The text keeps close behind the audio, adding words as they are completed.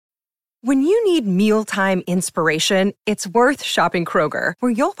When you need mealtime inspiration, it's worth shopping Kroger,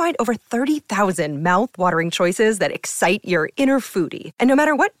 where you'll find over 30,000 mouth-watering choices that excite your inner foodie. And no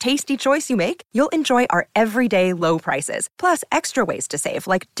matter what tasty choice you make, you'll enjoy our everyday low prices, plus extra ways to save,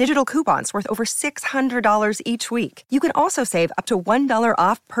 like digital coupons worth over $600 each week. You can also save up to $1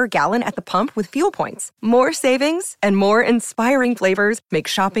 off per gallon at the pump with fuel points. More savings and more inspiring flavors make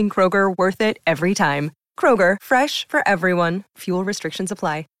shopping Kroger worth it every time. Kroger, fresh for everyone. Fuel restrictions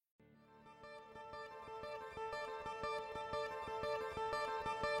apply.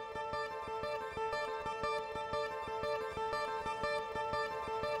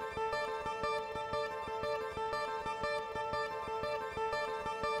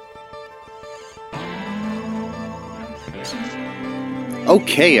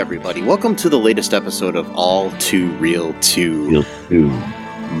 Okay, everybody, welcome to the latest episode of All Too Real 2.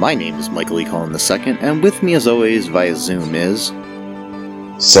 My name is Michael E. Cullen II, and with me as always via Zoom is...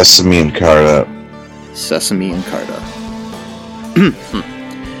 Sesame and Carta. Sesame and Carta.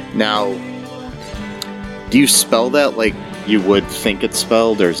 Now, do you spell that like you would think it's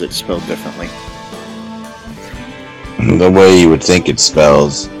spelled, or is it spelled differently? The way you would think it's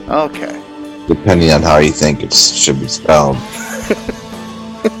spelled. Okay. Depending on how you think it should be spelled.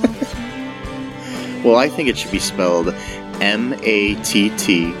 Well, I think it should be spelled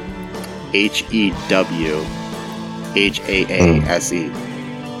Mattthewhase.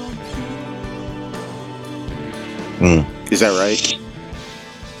 Is that right?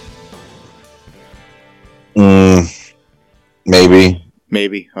 Maybe.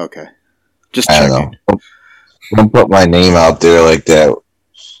 Maybe? Okay. Just I checking. don't know. Don't put my name out there like that.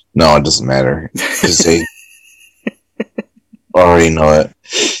 No, it doesn't matter. Because they already know it.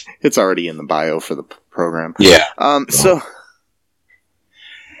 It's already in the bio for the program. Yeah. So,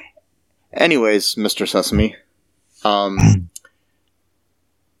 anyways, Mr. Sesame,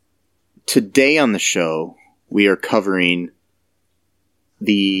 today on the show, we are covering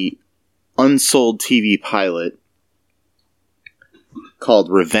the unsold TV pilot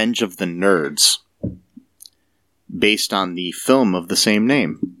called Revenge of the Nerds, based on the film of the same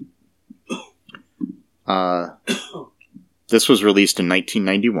name. This was released in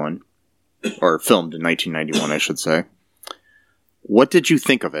 1991, or filmed in 1991, I should say. What did you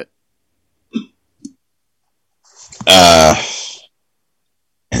think of it? I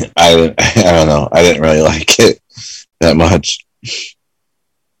don't know. I didn't really like it that much.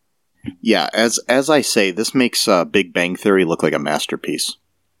 Yeah, as I say, this makes Big Bang Theory look like a masterpiece.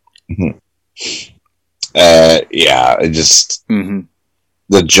 Yeah, it just... Mm-hmm.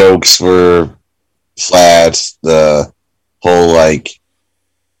 The jokes were flat. The whole, like,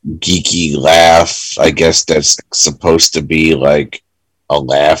 geeky laugh, I guess that's supposed to be, like, a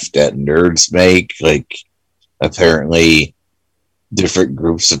laugh that nerds make. Like, apparently, different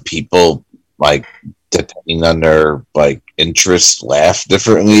groups of people, like, depending on their, like, interests, laugh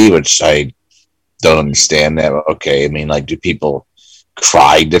differently, which I don't understand that. Okay, I mean, like, do people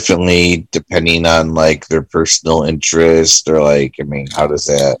cry differently depending on, like, their personal interest, or, like, I mean, how does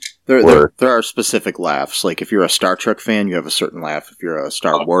that work? There are specific laughs. Like, if you're a Star Trek fan, you have a certain laugh. If you're a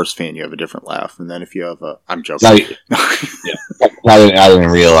Star Wars fan, you have a different laugh. And then if you have a... I'm joking. I didn't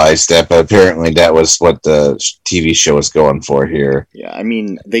realize that, but apparently that was what the TV show was going for here. Yeah, I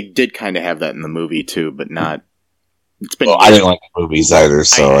mean, they did kind of have that in the movie, too, but not... It's been I didn't like the movies either,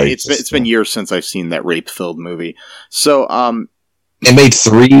 so... It's been years since I've seen that rape-filled movie. So, They made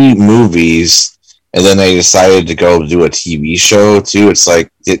 3 movies, and then they decided to go do a TV show, too. It's like,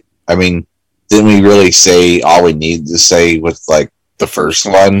 didn't we really say all we need to say with, like, the first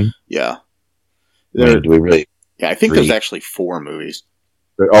one? Yeah. Do we really... Yeah, I think there's actually 4 movies.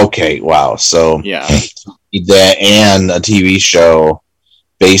 Okay, wow. So, yeah. That and a TV show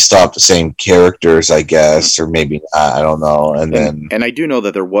based off the same characters, I guess, or maybe not, I don't know. And I do know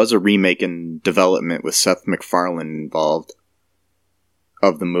that there was a remake in development with Seth MacFarlane involved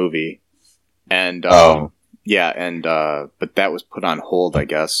of the movie. And, but that was put on hold, I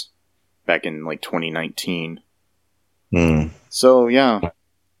guess, back in, like, 2019. So, yeah.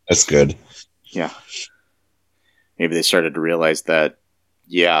 That's good. Yeah. Maybe they started to realize that,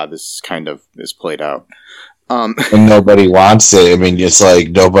 yeah, this kind of is played out. And nobody wants it. I mean, it's like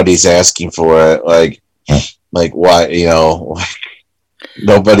nobody's asking for it. Like why? You know,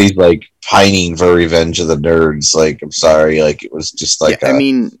 nobody's like pining for Revenge of the Nerds. Like, I'm sorry. Like, it was just like.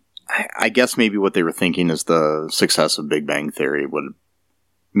 Yeah, I guess maybe what they were thinking is the success of Big Bang Theory would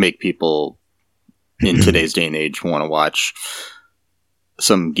make people in today's day and age want to watch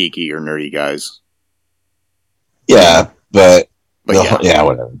some geeky or nerdy guys. Yeah, but yeah,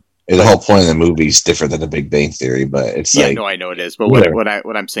 whatever. the whole point of the movie is different than the Big Bang Theory, but it's yeah, like, no, I know it is. But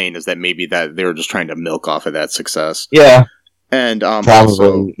what I'm saying is that maybe that they were just trying to milk off of that success. yeah, And probably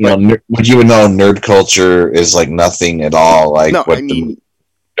also, would you know nerd culture is like nothing at all like no, what I mean,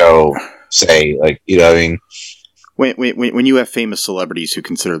 the show say, like, you know what I mean? When you have famous celebrities who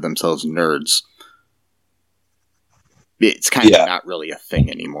consider themselves nerds, it's kind of not really a thing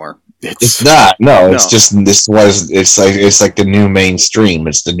anymore. It's not. No, it's just it's like the new mainstream.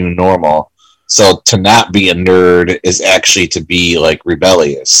 It's the new normal. So to not be a nerd is actually to be like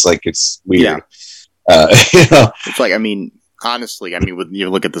rebellious. Like, it's weird. Yeah. You know, it's like, I mean, honestly, I mean, when you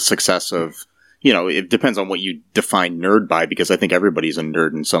look at the success of, you know, it depends on what you define nerd by, because I think everybody's a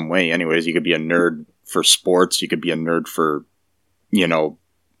nerd in some way. Anyways, you could be a nerd for sports. You could be a nerd for, you know,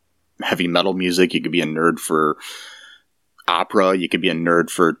 heavy metal music. You could be a nerd for opera. You could be a nerd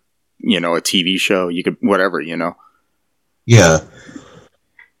for, you know, a TV show. You could, whatever, you know. yeah.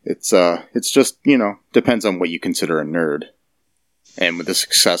 It's just, you know, depends on what you consider a nerd. And with the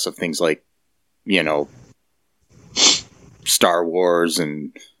success of things like, you know, Star Wars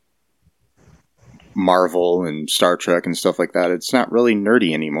and Marvel and Star Trek and stuff like that, it's not really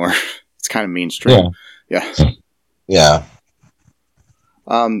nerdy anymore. It's kind of mainstream. Yeah.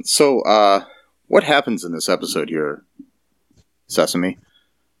 So, what happens in this episode here, Sesame?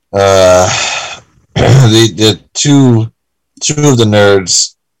 The two of the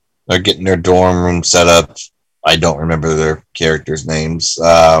nerds are getting their dorm room set up. I don't remember their characters' names.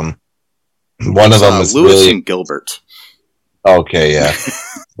 One of them is Lewis really and Gilbert. Okay, yeah.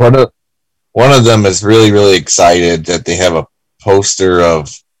 One of them is really, really excited that they have a poster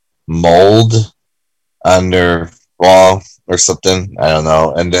of mold on their wall or something. I don't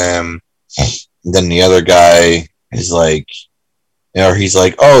know. And then the other guy is like, you know, he's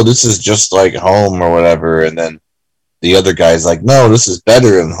like, "Oh, this is just like home or whatever." And then the other guy's like, "No, this is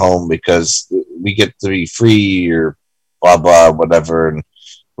better than home because we get to be free or blah, blah, whatever. And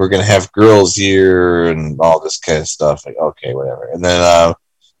we're going to have girls here and all this kind of stuff." Like, okay, whatever. And then,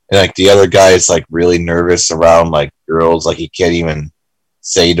 and like the other guy is like really nervous around like girls. Like, he can't even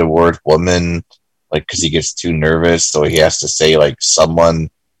say the word woman, like, because he gets too nervous. So he has to say like someone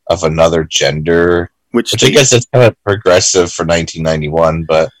of another gender, which I guess is kind of progressive for 1991,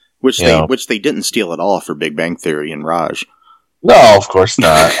 but which they didn't steal at all for Big Bang Theory and Raj. No, of course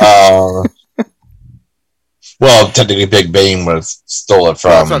not. Well, technically, Big Bang stole it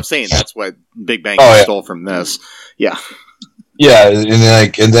from. Well, that's what I'm saying. That's what Big Bang stole from this. Yeah. Yeah,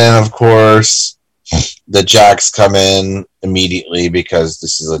 and then of course the jocks come in immediately because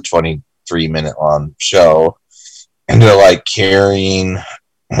this is a 23-minute long show, and they're like carrying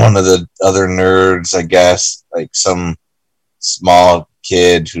one of the other nerds, I guess, like some small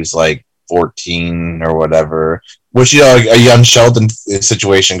kid who's like 14 or whatever, which, you know, a young Sheldon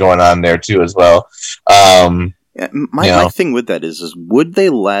situation going on there too as well. My thing with that is would they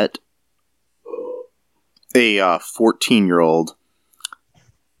let a 14-year-old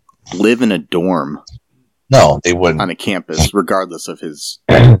live in a dorm? No, they wouldn't. On a campus, regardless of his...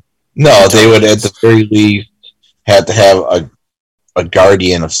 No, they would at the very least have to have a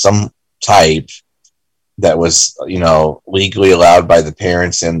guardian of some type that was, you know, legally allowed by the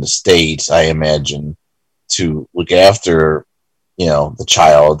parents and the state, I imagine, to look after, you know, the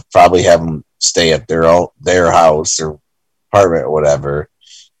child. Probably have them stay at their house or apartment or whatever.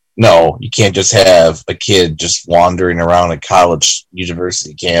 No, you can't just have a kid just wandering around a college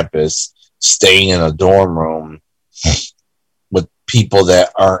university campus, staying in a dorm room with people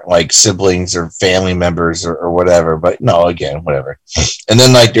that aren't like siblings or family members or whatever. But no, again, whatever. And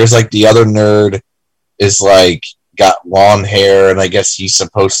then like there's like the other nerd is like got long hair, and I guess he's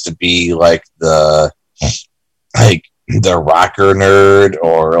supposed to be like the rocker nerd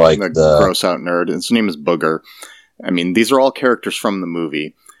or like the gross out nerd. His name is Booger. I mean, these are all characters from the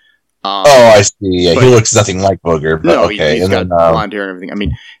movie. I see. Yeah, he looks nothing like Booger. But no, okay, he's got blonde hair and everything.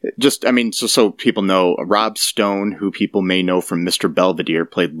 I mean, so people know, Rob Stone, who people may know from Mr. Belvedere,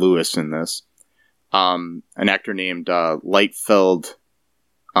 played Lewis in this. An actor named Lightfeld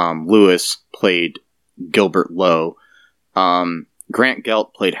Lewis played Gilbert Lowe. Grant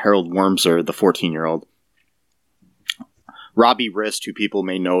Gelt played Harold Wormser, the 14-year-old. Robbie Rist, who people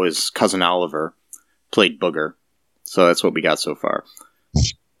may know as Cousin Oliver, played Booger. So that's what we got so far.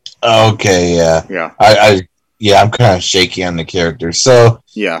 Okay, yeah. Yeah. I'm kind of shaky on the character. So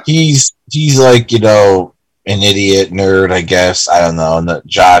yeah, he's like, you know, an idiot nerd, I guess. I don't know. And the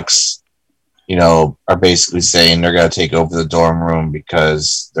jocks, you know, are basically saying they're gonna take over the dorm room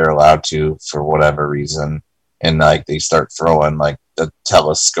because they're allowed to for whatever reason. And like they start throwing like the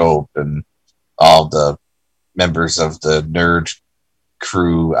telescope and all the members of the nerd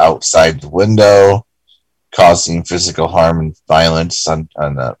crew outside the window, causing physical harm and violence on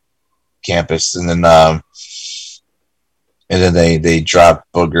the campus, and then they drop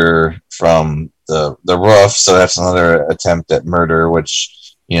Booger from the roof. So that's another attempt at murder,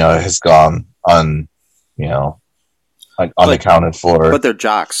 which has gone unaccounted for. But they're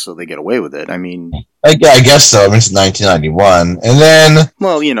jocks, so they get away with it. I mean, I guess so. I mean, it's 1991, and then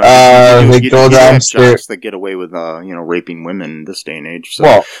they go downstairs. Jocks that get away with raping women in this day and age. So,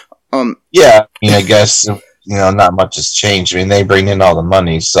 well, yeah. I mean, I guess not much has changed. I mean, they bring in all the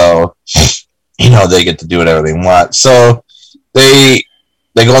money, so they get to do whatever they want. So they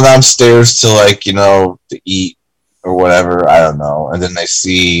go downstairs to to eat or whatever. I don't know, and then they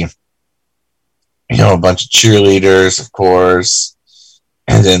see a bunch of cheerleaders, of course,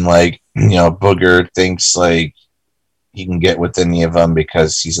 and then Booger thinks he can get with any of them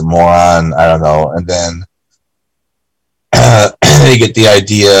because he's a moron. I don't know, and then they get the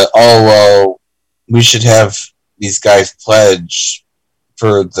idea. Oh well, we should have these guys pledge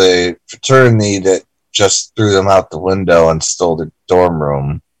for the fraternity that just threw them out the window and stole the dorm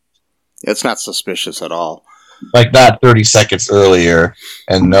room. It's not suspicious at all. Not 30 seconds earlier,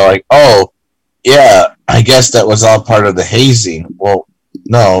 and they're like, oh. Yeah, I guess that was all part of the hazing. Well,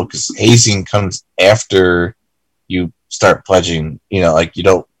 no, because hazing comes after you start pledging. You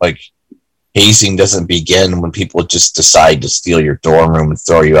don't hazing doesn't begin when people just decide to steal your dorm room and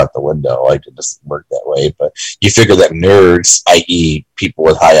throw you out the window. It doesn't work that way. But you figure that nerds, i.e., people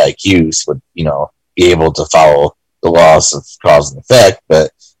with high IQs, would be able to follow the laws of cause and effect.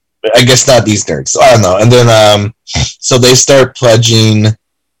 But I guess not these nerds. So I don't know. And then so they start pledging.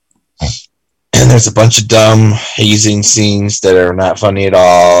 And there's a bunch of dumb hazing scenes that are not funny at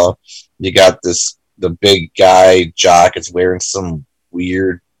all. You got the big guy, jock, is wearing some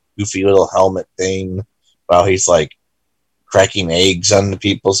weird, goofy little helmet thing while he's cracking eggs on the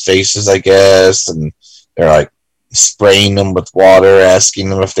people's faces, I guess. And they're spraying them with water, asking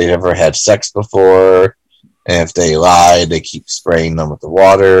them if they'd ever had sex before. And if they lie, they keep spraying them with the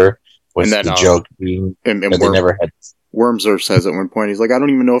water. With the joke being that they never had. Wormser says at one point, he's like, I don't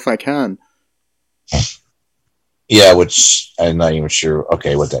even know if I can. Yeah, which I'm not even sure.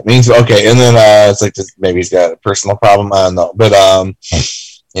 Okay, what that means. Okay, and then it's maybe he's got a personal problem. I don't know, but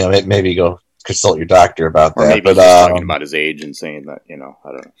maybe go consult your doctor about that. Or maybe he's just talking about his age and saying that I don't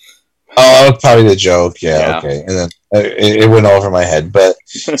know. Oh, probably the joke. Yeah. Okay, and then it went over my head. But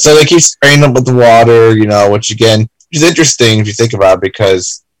so they keep spraying them with the water, which again is interesting if you think about it,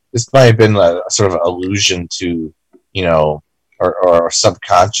 because this might have been a sort of allusion to or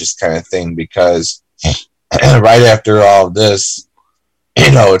subconscious kind of thing, because right after all of this,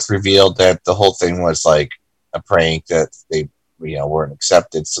 it's revealed that the whole thing was a prank, that they weren't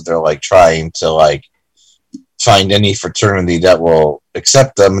accepted. So they're trying to find any fraternity that will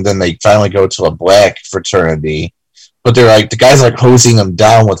accept them, and then they finally go to a black fraternity, but they're the guys hosing them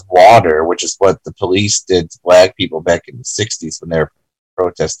down with water, which is what the police did to black people back in the 60s when they were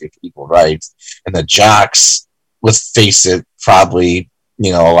protesting for equal rights. And the jocks, let's face it, probably, a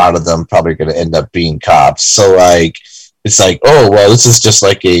lot of them probably going to end up being cops. So, it's oh, well, this is just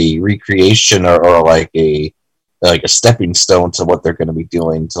a recreation or a stepping stone to what they're going to be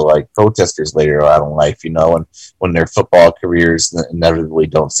doing to, protesters later on in life, and when their football careers inevitably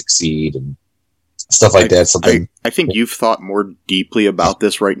don't succeed and stuff like that. So I think you've thought more deeply about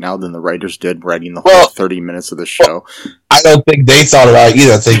this right now than the writers did writing the whole 30 minutes of the show. I don't think they thought about it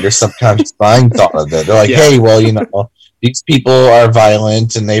either. I think their subconscious mind thought of it. They're hey, well, these people are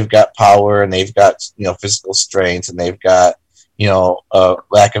violent and they've got power and they've got, physical strength and they've got, a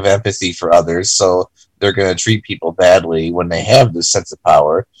lack of empathy for others. So they're going to treat people badly when they have this sense of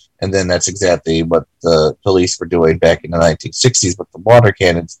power. And then that's exactly what the police were doing back in the 1960s with the water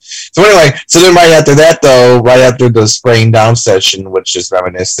cannons. So anyway, then right after that, though, right after the spraying down session, which is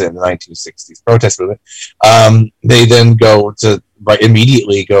reminiscent in the 1960s protest movement, they then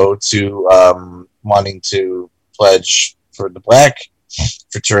immediately go to wanting to pledge for the black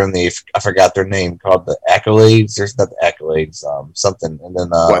fraternity. I forgot their name, called the Accolades. There's not the Accolades, something. And then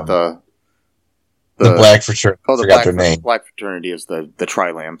the black fraternity. Oh, their name. The black fraternity is the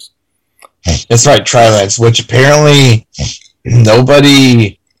Tri-Lambs. That's right, Tri-Lambs, which apparently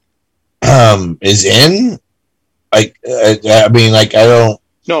nobody is in. I don't.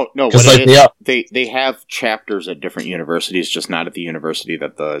 No. But they have chapters at different universities, just not at the university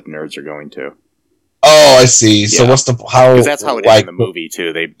that the nerds are going to. Oh, I see. Yeah. So what's how? Because that's how it is in the movie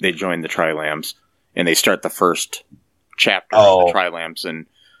too. They join the Tri-Lambs and they start the first chapter of the Tri-Lambs, and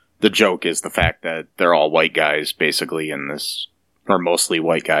the joke is the fact that they're all white guys basically in this, or mostly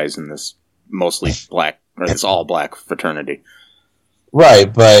white guys in this mostly black, or this all black fraternity.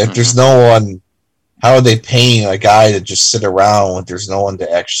 Right, but if there's no one, how are they paying a guy to just sit around if there's no one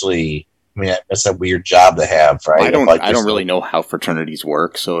to actually? I mean, that's a weird job to have, right? I don't. Like, I don't really know how fraternities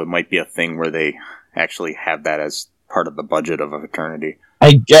work, so it might be a thing where they actually have that as part of the budget of a fraternity.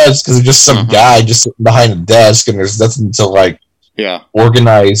 I guess because there's just some guy just sitting behind a desk, and there's nothing to like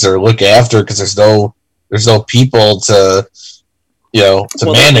organize or look after because there's no people to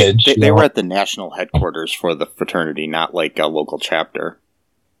manage. They were at the national headquarters for the fraternity, not like a local chapter.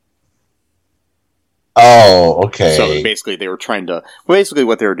 Oh, okay. So basically, basically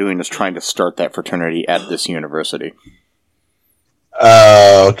what they were doing is trying to start that fraternity at this university.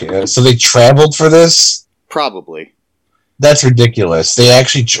 Okay. So they traveled for this? Probably. That's ridiculous. They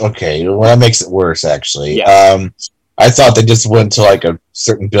actually... Okay, well, that makes it worse, actually. Yeah. I thought they just went to, like, a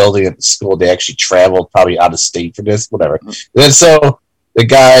certain building at the school. They actually traveled probably out of state for this, whatever. And so the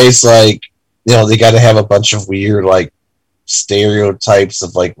guys, like, they got to have a bunch of weird, like, stereotypes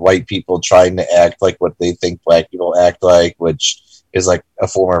of, like, white people trying to act like what they think black people act like, which is, like, a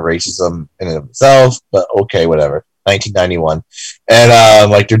form of racism in and of itself. But, okay, whatever. 1991,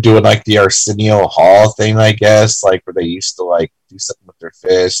 and like they're doing like the Arsenio Hall thing, I guess, like where they used to like do something with their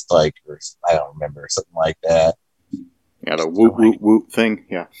fist, like, or I don't remember, something like that. Yeah, the whoop whoop whoop thing.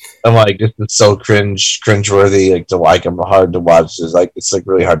 Yeah, I'm like, this is so cringeworthy. Like to like, I'm hard to watch this. Like it's like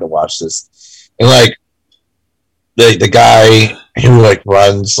really hard to watch this, and like the guy who like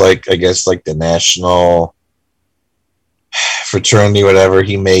runs like I guess like the national fraternity, whatever,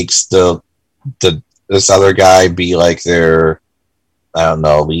 he makes this other guy be like their, I don't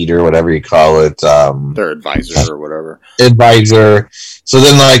know, leader, whatever you call it. Their advisor or whatever. Advisor. So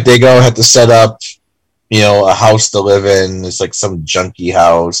then, like, they go have to set up, a house to live in. It's like some junky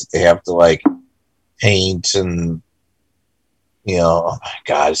house that they have to, like, paint and, oh my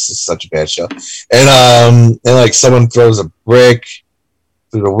God, this is such a bad show. And like, someone throws a brick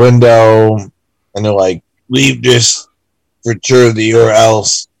through the window and they're like, leave this fraternity or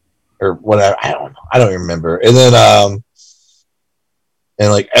else. Or whatever, I don't know. I don't remember. And then,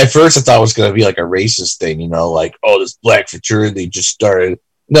 and like at first I thought it was gonna be like a racist thing, like, oh, this black fraternity just started.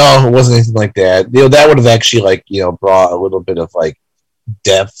 No, it wasn't anything like that. That would have actually like brought a little bit of like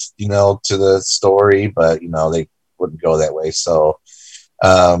depth, to the story, but they wouldn't go that way. So,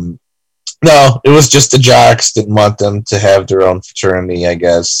 no, it was just the jocks didn't want them to have their own fraternity, I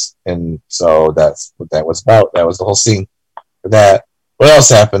guess, and so that's what that was about. That was the whole scene for that. What else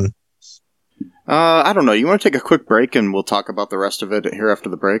happened? I don't know. You want to take a quick break and we'll talk about the rest of it here after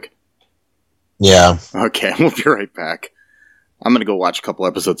the break? Yeah. Okay, we'll be right back. I'm going to go watch a couple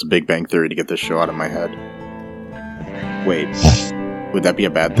episodes of Big Bang Theory to get this show out of my head. Wait, would that be a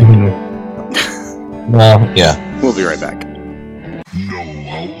bad thing? Well, yeah. We'll be right back. No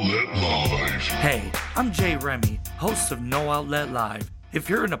Outlet Live. Hey, I'm Jay Remy, host of No Outlet Live. If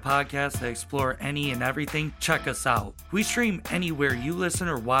you're in a podcast that explore any and everything, check us out. We stream anywhere you listen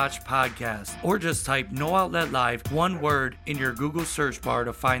or watch podcasts, or just type No Outlet Live, one word, in your Google search bar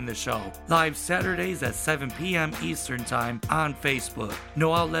to find the show. Live Saturdays at 7 p.m. Eastern Time on Facebook.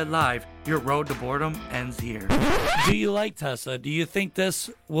 No Outlet Live, your road to boredom ends here. Do you like Tessa? Do you think this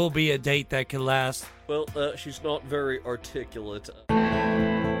will be a date that can last? Well, she's not very articulate.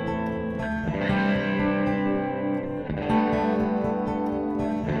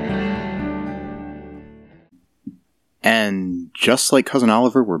 And just like Cousin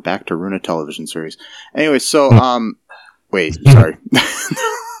Oliver, we're back to Runa television series. Anyway, so, wait, sorry.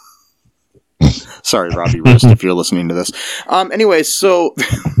 Sorry, Robbie Rist, if you're listening to this. Anyway, so,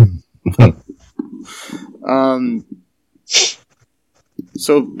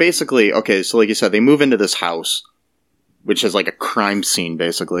 so basically, okay, so like you said, they move into this house, which is like a crime scene,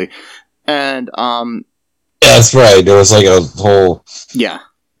 basically. And, yeah, that's right. There was like a whole... Yeah.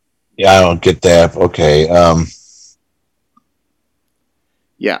 Yeah, I don't get that. Okay,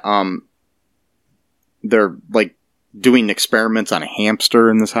 Yeah, they're, like, doing experiments on a hamster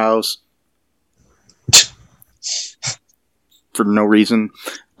in this house. For no reason.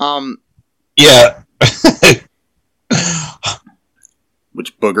 Yeah.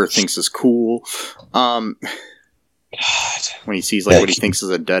 Which Booger thinks is cool. God. When he sees, like, what he thinks is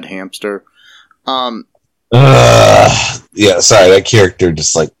a dead hamster. Yeah, sorry, that character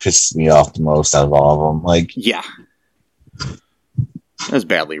just, like, pisses me off the most out of all of them. Like, yeah. That's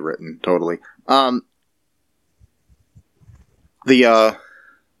badly written, totally. So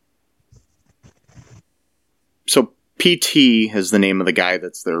PT is the name of the guy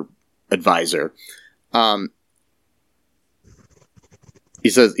that's their advisor. He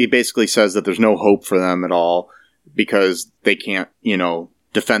basically says that there's no hope for them at all because they can't,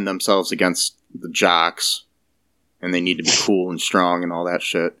 defend themselves against the jocks and they need to be cool and strong and all that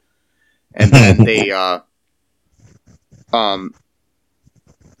shit. And then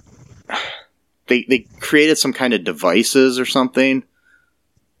they created some kind of devices or something,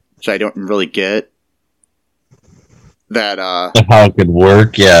 which I don't really get. That how it could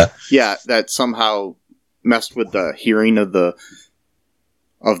work, yeah, that somehow messed with the hearing of the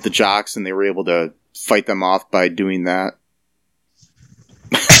jocks, and they were able to fight them off by doing that.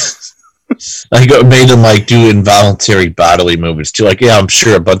 Like it made them like do involuntary bodily movements too. Like, yeah, I'm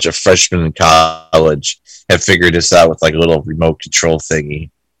sure a bunch of freshmen in college have figured this out with like a little remote control thingy.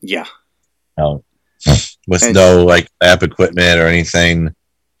 Yeah. With no like app equipment or anything.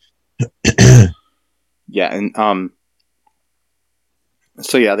 Yeah, and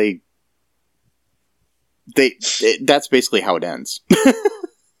so yeah, they that's basically how it ends.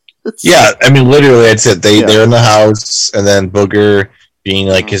 Yeah, I mean, literally, that's it. They're in the house, and then Booger, being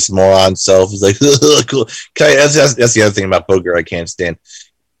like his moron self, is like, cool. That's the other thing about Booger I can't stand.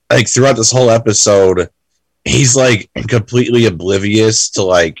 Like, throughout this whole episode, he's like completely oblivious to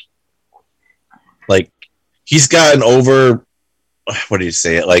like he's gotten over. What do you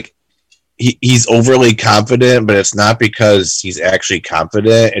say it? Like, he's overly confident, but it's not because he's actually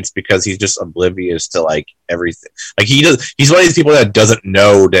confident. It's because he's just oblivious to like everything. Like he's one of these people that doesn't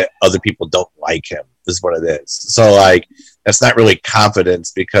know that other people don't like him. Is what it is. So like that's not really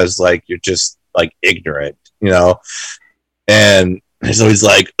confidence because like you're just like ignorant, you know. And so he's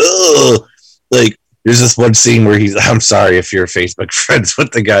like, oh, like there's this one scene where I'm sorry if you're Facebook friends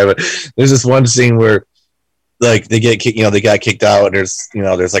with the guy, but there's this one scene where like they got kicked out, and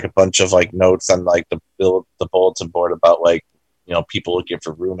there's like a bunch of like notes on like the bulletin board about like, you know, people looking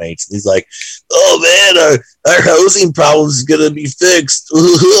for roommates. And he's like, oh man, our housing problem is gonna be fixed.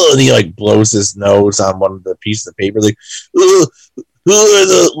 And he like blows his nose on one of the pieces of paper, like, who are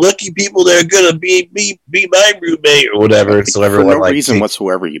the lucky people that are gonna be my roommate or whatever. So everyone, for no reason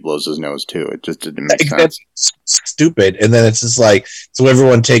whatsoever, he blows his nose too. It just didn't make sense. That's stupid. And then it's just like, so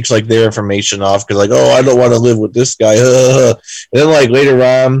everyone takes like their information off because like, oh, I don't want to live with this guy. And then like later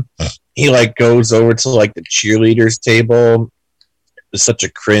on, he like goes over to like the cheerleaders table. It's such a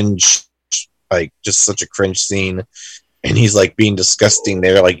cringe scene. And he's like being disgusting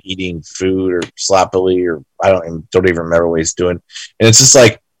there, like eating food or sloppily, or I don't even remember what he's doing. And it's just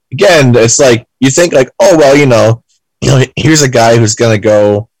like, again, it's like you think like, oh well, you know, here's a guy who's gonna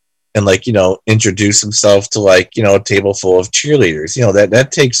go and like, you know, introduce himself to like, you know, a table full of cheerleaders. You know,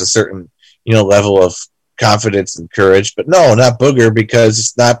 that takes a certain, you know, level of confidence and courage. But no, not Booger, because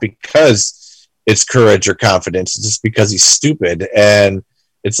it's not because it's courage or confidence. It's just because he's stupid. And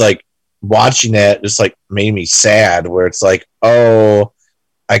it's like, watching that just like made me sad, where it's like, oh,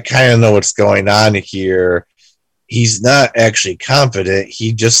 I kind of know what's going on here. He's not actually confident.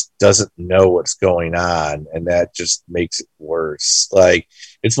 He just doesn't know what's going on. And that just makes it worse. Like,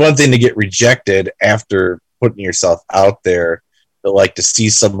 it's one thing to get rejected after putting yourself out there, but like to see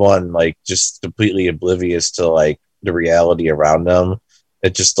someone like just completely oblivious to like the reality around them.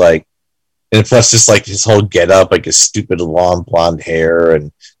 It just like, and plus just like his whole get up, like his stupid long blonde hair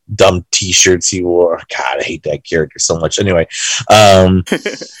and dumb t-shirts he wore. God, I hate that character so much. Anyway,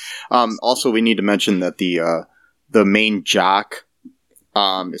 also we need to mention that the main jock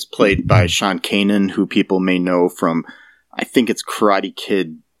is played by Sean Kanan, who people may know from, I think it's Karate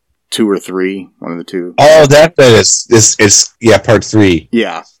Kid 2 or 3, one of the two. Oh, that is yeah, part 3.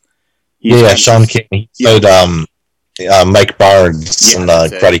 Yeah, Sean Kanan. He played Mike Barnes in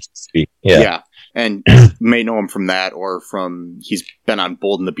Karate Kid 3. Yeah. And you may know him from that, or from, he's been on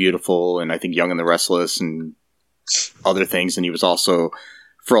Bold and the Beautiful, and I think Young and the Restless, and other things. And he was also,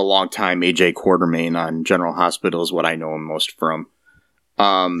 for a long time, AJ Quartermain on General Hospital is what I know him most from.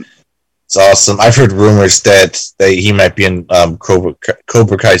 It's awesome. I've heard rumors that he might be in Cobra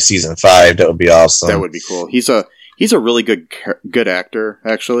Kai season 5. That would be awesome. That would be cool. He's a really good actor,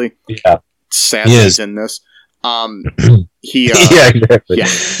 actually. Yeah, sad he's in this. Yeah, exactly. Yeah.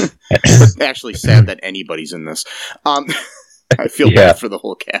 Actually, sad that anybody's in this. I feel bad for the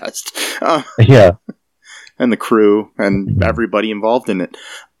whole cast. Yeah, and the crew and everybody involved in it.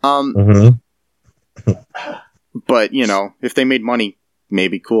 But you know, if they made money,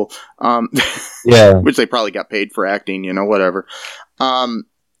 maybe cool. Yeah, which they probably got paid for acting. You know, whatever.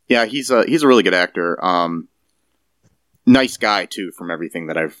 Yeah, he's a really good actor. Nice guy too, from everything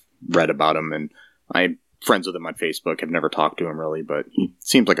that I've read about him, and I'm friends with him on Facebook. I've never talked to him really, but he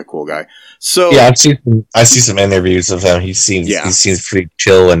seems like a cool guy. So yeah, I see some interviews of him. He seems pretty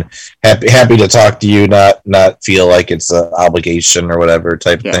chill and happy to talk to you, not feel like it's an obligation or whatever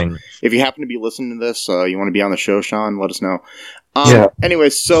type thing. If you happen to be listening to this, you want to be on the show, Sean, let us know. Yeah. Anyway,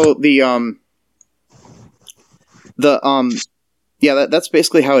 so the That's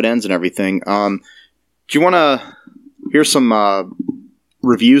basically how it ends and everything. Do you want to hear some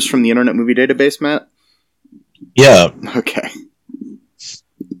reviews from the Internet Movie Database, Matt? Yeah. Okay.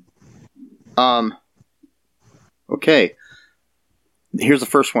 Okay. Here's the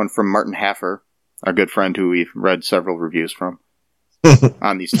first one from Martin Haffer, our good friend who we've read several reviews from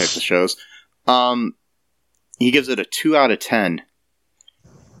on these types of shows. He gives it a 2 out of 10.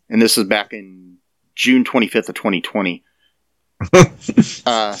 And this is back in June 25th of 2020.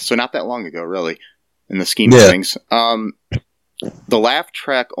 So not that long ago, really, in the scheme of things. The laugh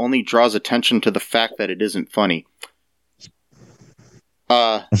track only draws attention to the fact that it isn't funny.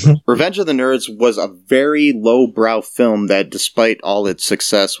 Revenge of the Nerds was a very lowbrow film that, despite all its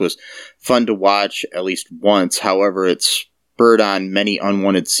success, was fun to watch at least once. However, it spurred on many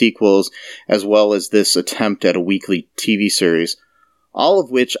unwanted sequels, as well as this attempt at a weekly TV series, all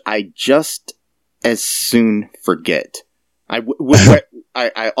of which I just as soon forget.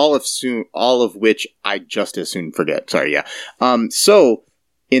 All of which I just as soon forget. Sorry, yeah. So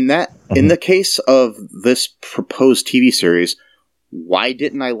in the case of this proposed TV series, why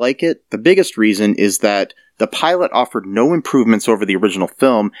didn't I like it? The biggest reason is that the pilot offered no improvements over the original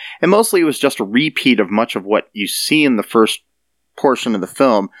film, and mostly it was just a repeat of much of what you see in the first portion of the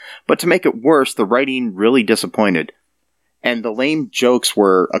film, but to make it worse, the writing really disappointed. And the lame jokes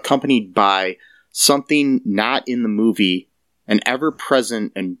were accompanied by something not in the movie, an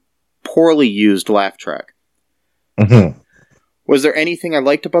ever-present and poorly used laugh track. Mm-hmm. Was there anything I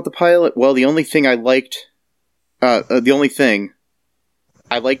liked about the pilot? Well, the only thing I liked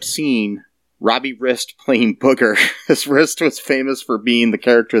seeing Robbie Rist playing Booger. This Rist was famous for being the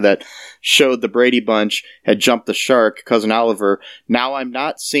character that showed the Brady Bunch had jumped the shark, Cousin Oliver. Now, I'm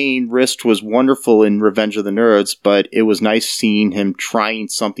not saying Rist was wonderful in Revenge of the Nerds, but it was nice seeing him trying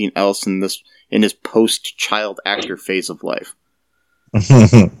something else in his post-child actor phase of life.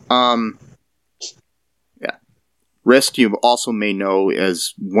 Yeah. Rist, you also may know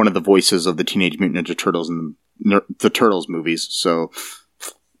as one of the voices of the Teenage Mutant Ninja Turtles in the Turtles movies, so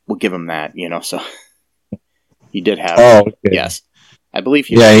we'll give him that, so he did have... Oh, okay. Yes. I believe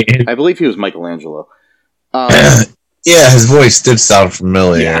he was Michelangelo. Yeah, his voice did sound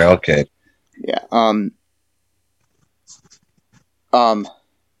familiar. Yeah. Okay. Yeah.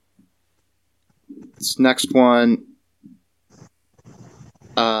 This next one,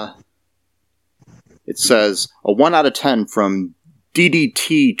 it says a 1 out of 10 from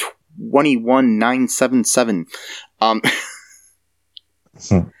DDT 21977.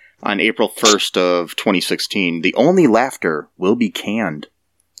 On April 1st of 2016, the only laughter will be canned.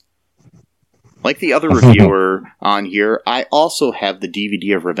 Like the other reviewer on here, I also have the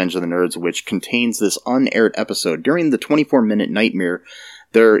DVD of Revenge of the Nerds, which contains this unaired episode. During the 24-minute nightmare,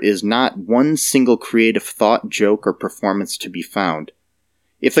 there is not one single creative thought, joke, or performance to be found.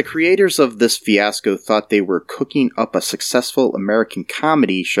 If the creators of this fiasco thought they were cooking up a successful American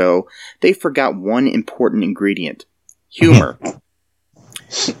comedy show, they forgot one important ingredient: humor.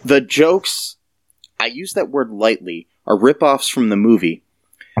 The jokes, I use that word lightly, are rip-offs from the movie.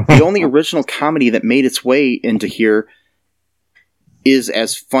 The only original comedy that made its way into here is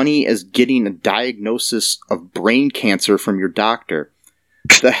as funny as getting a diagnosis of brain cancer from your doctor.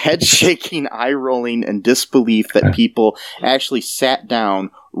 The head-shaking, eye-rolling, and disbelief that people actually sat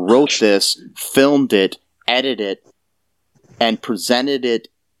down, wrote this, filmed it, edited it, and presented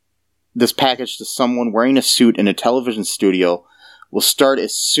this package to someone wearing a suit in a television studio will start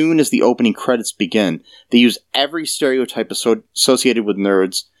as soon as the opening credits begin. They use every stereotype associated with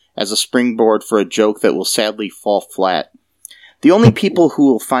nerds as a springboard for a joke that will sadly fall flat. The only people who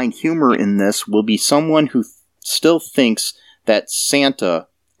will find humor in this will be someone who still thinks that Santa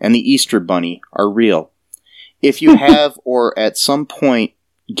and the Easter Bunny are real. If you have, or at some point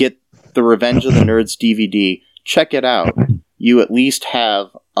get the Revenge of the Nerds DVD, check it out. You at least have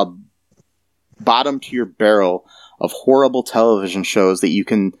a bottom to your barrel of horrible television shows that you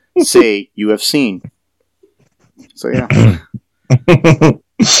can say you have seen. So yeah.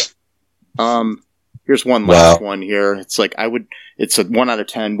 Here's one last one here. It's like it's a 1 out of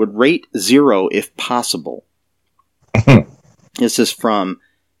 10. Would rate 0 if possible. This is from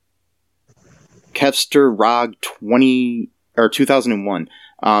Kevster Rog 2001,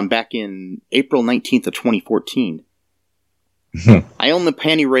 back in April 19th of 2014. I own the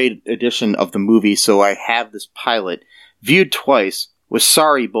Panty Raid edition of the movie, so I have this pilot. Viewed twice, was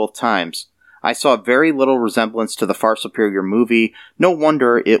sorry both times. I saw very little resemblance to the far superior movie. No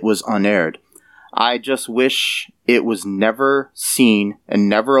wonder it was unaired. I just wish it was never seen and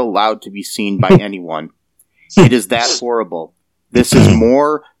never allowed to be seen by anyone. It is that horrible. This is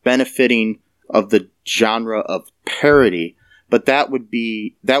more benefiting of the genre of parody, but that would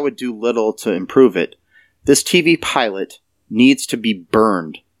do little to improve it. This TV pilot needs to be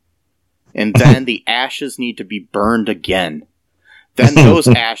burned, and then the ashes need to be burned again. Then those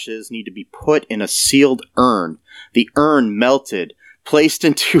ashes need to be put in a sealed urn. The urn melted, placed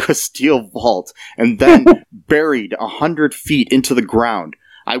into a steel vault, and then buried 100 feet into the ground.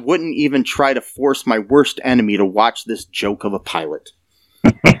 I wouldn't even try to force my worst enemy to watch this joke of a pilot.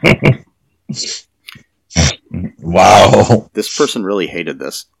 Wow. This person really hated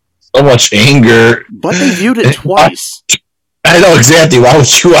this. So much anger. But they viewed it twice. I know exactly. Why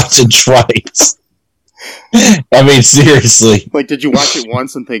would you watch it twice? I mean, seriously. Like, did you watch it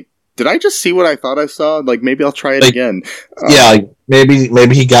once and think, did I just see what I thought I saw? Like, maybe I'll try it again. Yeah, like,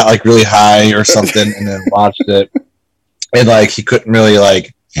 maybe he got, like, really high or something and then watched it. And, like, he couldn't really,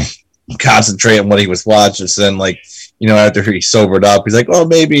 like, concentrate on what he was watching. So then, like, you know, after he sobered up, he's like, oh,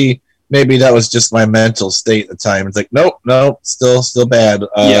 maybe that was just my mental state at the time. It's like, nope, still bad.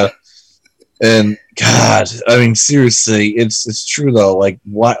 Yeah. And, God, I mean, seriously, it's true, though. Like,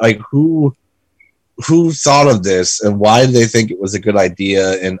 what, like, who thought of this, and why did they think it was a good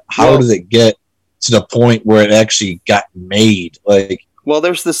idea, and how did it get to the point where it actually got made? Like, well,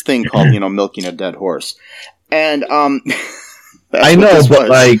 there's this thing called, milking a dead horse. And, I know, but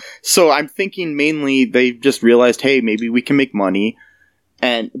like, so I'm thinking mainly they just realized, hey, maybe we can make money,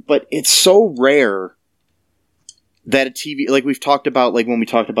 but it's so rare that a TV, like we've talked about, like when we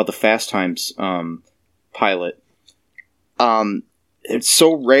talked about the Fast Times pilot, it's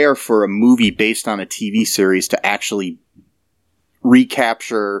so rare for a movie based on a TV series to actually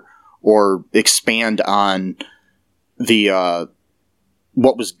recapture or expand on the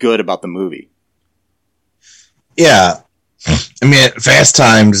what was good about the movie. Yeah. I mean, Fast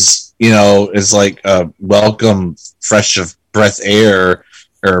Times, is like a welcome fresh of breath air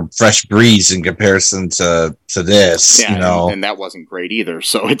or fresh breeze in comparison to this, Yeah, and that wasn't great either.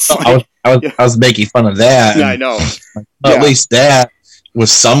 So it's I was making fun of that. Yeah, I know. But at least that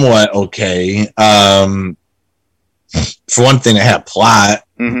was somewhat okay. For one thing, it had plot,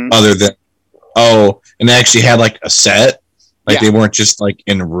 other than and they actually had like a set. Like they weren't just like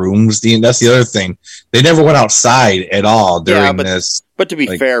in rooms. That's the other thing. They never went outside at all during this. But to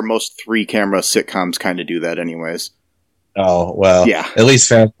be fair, most 3-camera sitcoms kind of do that anyways. Oh, well. Yeah. At least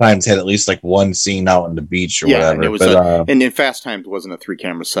Fast Times had at least like one scene out on the beach or whatever. And it was and in Fast Times wasn't a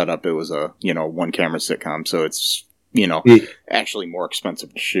 3-camera setup. It was a, 1-camera sitcom. So it's, actually more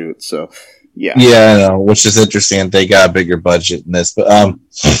expensive to shoot. So, yeah. Yeah, I know, which is interesting. They got a bigger budget in this.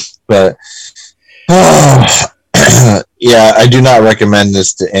 But yeah, I do not recommend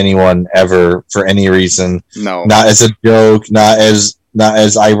this to anyone ever for any reason. No. Not as a joke, not as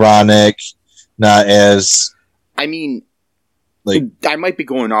ironic, not as... I mean, like, I might be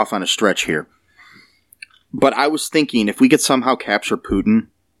going off on a stretch here, but I was thinking if we could somehow capture Putin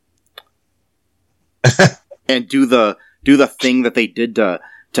and do the thing that they did to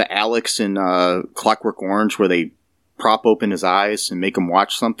Alex in Clockwork Orange, where they prop open his eyes and make him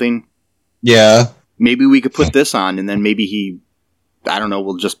watch something. Yeah. Maybe we could put this on, and then maybe he, I don't know,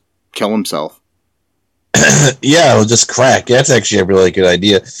 will just kill himself. Yeah, it'll just crack. That's actually a really good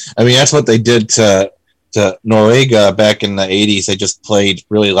idea. I mean, that's what they did to Noriega back in the 80s. They just played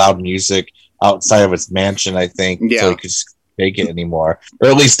really loud music outside of its mansion, I think, so he could just make it anymore. Or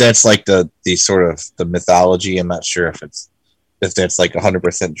at least that's like the sort of the mythology. I'm not sure if that's like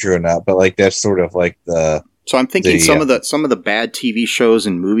 100% true or not, but like that's sort of like the... So I'm thinking some of the bad TV shows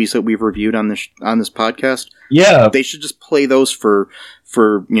and movies that we've reviewed on this podcast. Yeah, they should just play those for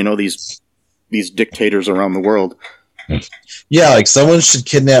these dictators around the world. Yeah, like someone should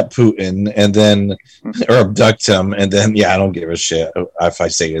kidnap Putin and then or abduct him, and then I don't give a shit if I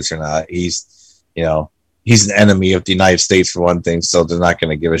say this or not. He's he's an enemy of the United States for one thing, so they're not going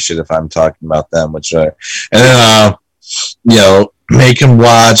to give a shit if I'm talking about them. And then make him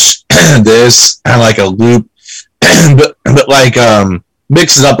watch this on like a loop. but like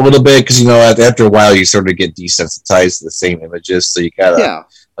mix it up a little bit, because after a while you sort of get desensitized to the same images, so you gotta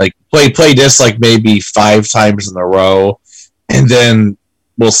like play this like maybe 5 times in a row, and then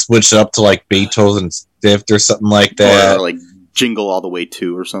we'll switch it up to like Beethoven's Fifth or something like that, or like Jingle All the Way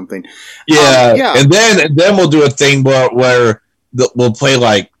 2 or something. And then we'll do a thing where we'll play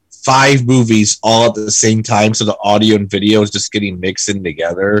like 5 movies all at the same time, so the audio and video is just getting mixed in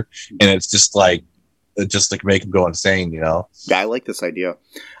together, and it's just like make them go insane, Yeah, I like this idea.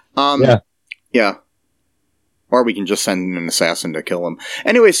 Yeah. Or we can just send an assassin to kill him.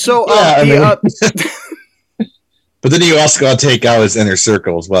 Anyway, so but then you also got to take out his inner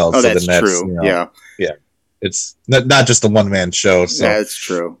circle as well. Oh, so that's true. Yeah. It's not just a one-man show. So. Yeah, it's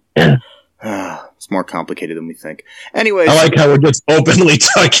true. It's more complicated than we think. Anyways, I like how we're just openly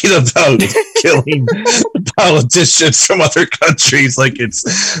talking about killing politicians from other countries, like it's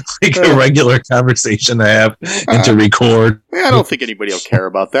like a regular conversation to have and to record. I don't think anybody will care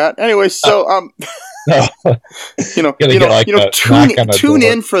about that. Anyway, so tune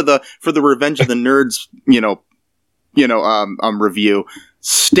in for the Revenge of the Nerds, review.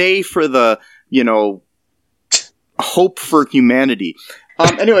 Stay for the Hope for Humanity.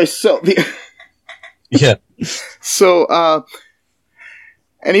 Anyway, so yeah. So,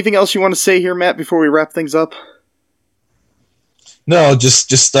 anything else you want to say here, Matt, before we wrap things up? No,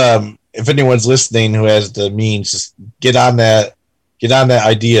 just if anyone's listening who has the means, just get on that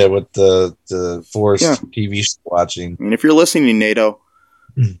idea with the forced TV show watching. And if you're listening, NATO,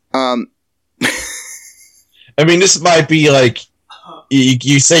 I mean, this might be like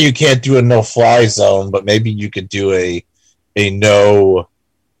you say you can't do a no-fly zone, but maybe you could do a no.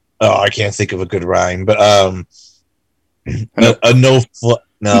 Oh, I can't think of a good rhyme, but a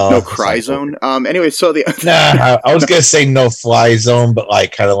no cry zone. Anyway, so I was gonna say no fly zone, but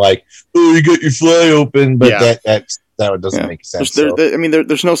like kind of like, oh, you got your fly open, but that doesn't make sense.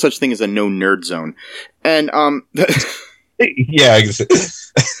 There's no such thing as a no nerd zone, and yeah,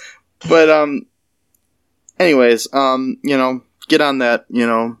 but anyways, get on that,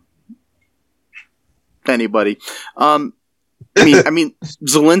 anybody, I mean,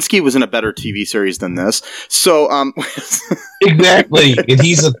 Zelensky was in a better TV series than this. So, exactly, and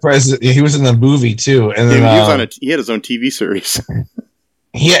he's the president. He was in the movie too, and then, he had his own TV series.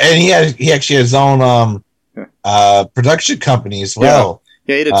 He actually had his own production company as well.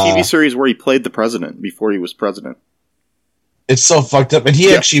 Yeah, he had a TV series where he played the president before he was president. It's so fucked up, and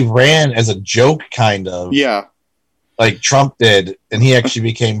he actually ran as a joke, kind of. Yeah. Like Trump did, and he actually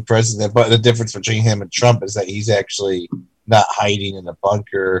became president. But the difference between him and Trump is that he's actually not hiding in a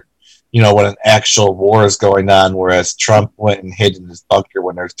bunker, when an actual war is going on, whereas Trump went and hid in his bunker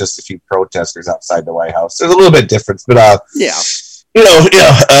when there's just a few protesters outside the White House. There's a little bit difference, but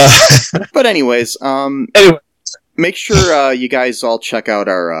But anyways, make sure you guys all check out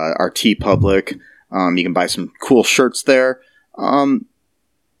our TeePublic. You can buy some cool shirts there.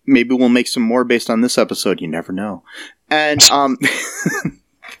 Maybe we'll make some more based on this episode. You never know. And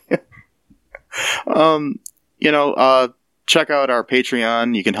check out our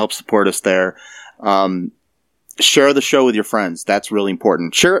Patreon. You can help support us there. Share the show with your friends. That's really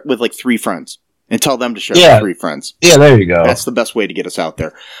important. Share it with like 3 friends and tell them to share it with 3 friends. Yeah, there you go. That's the best way to get us out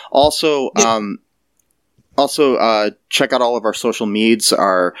there. Also, check out all of our social medias,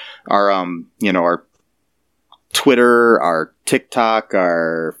 our Twitter, our TikTok,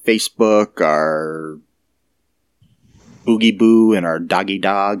 our Facebook, our Boogie Boo, and our Doggy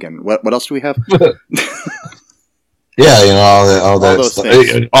Dog, and what else do we have? Yeah, all that those stuff.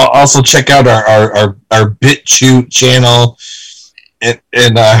 things. Also, check out our BitChute channel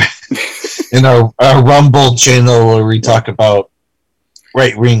and our Rumble channel where we talk about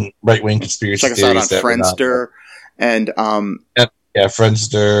right wing conspiracy theories. Check us out on Friendster and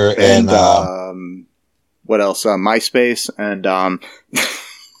Friendster and what else? MySpace and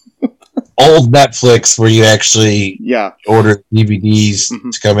old Netflix, where you actually order DVDs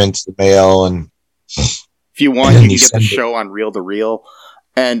to come into the mail, and if you want, you can get the show on Reel to Reel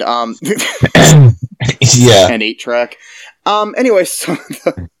and and 8-track. Anyway, so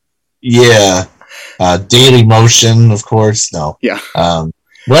Daily Motion, of course. No,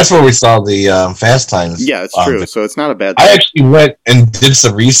 well, that's where we saw the Fast Times. Yeah, it's true. So it's not a bad thing. I actually went and did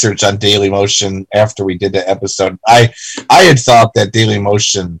some research on Daily Motion after we did the episode. I had thought that Daily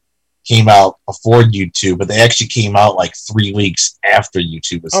Motion came out before YouTube, but they actually came out like 3 weeks after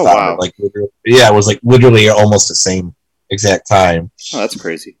YouTube was started. Wow. Like, it was like literally almost the same exact time. Oh, that's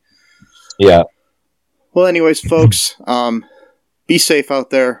crazy. Yeah. Well, anyways, folks, be safe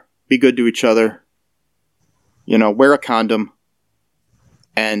out there. Be good to each other. Wear a condom.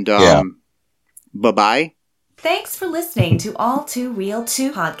 And bye-bye. Thanks for listening to All Too Real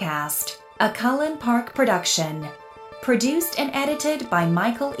 2 podcast, a Cullen Park production. Produced and edited by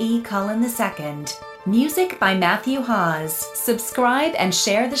Michael E. Cullen II. Music by Matthew Hawes. Subscribe and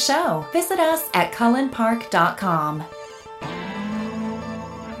share the show. Visit us at cullenpark.com.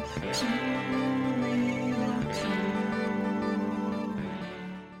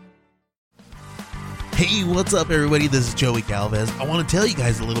 Hey, what's up, everybody? This is Joey Galvez. I want to tell you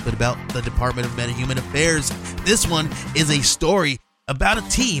guys a little bit about the Department of Metahuman Affairs. This one is a story about a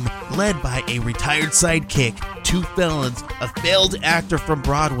team led by a retired sidekick, 2 felons, a failed actor from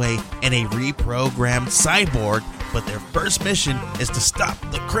Broadway, and a reprogrammed cyborg. But their first mission is to stop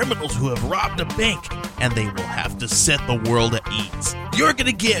the criminals who have robbed a bank, and they will have to set the world at ease. you're going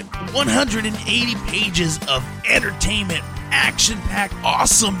to get 180 pages of entertainment, action-packed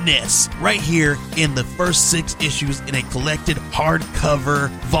awesomeness right here in the first 6 issues in a collected hardcover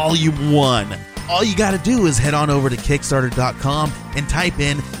volume 1. All you got to do is head on over to Kickstarter.com and type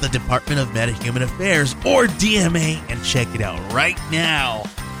in the Department of Meta-Human Affairs or DMA and check it out right now.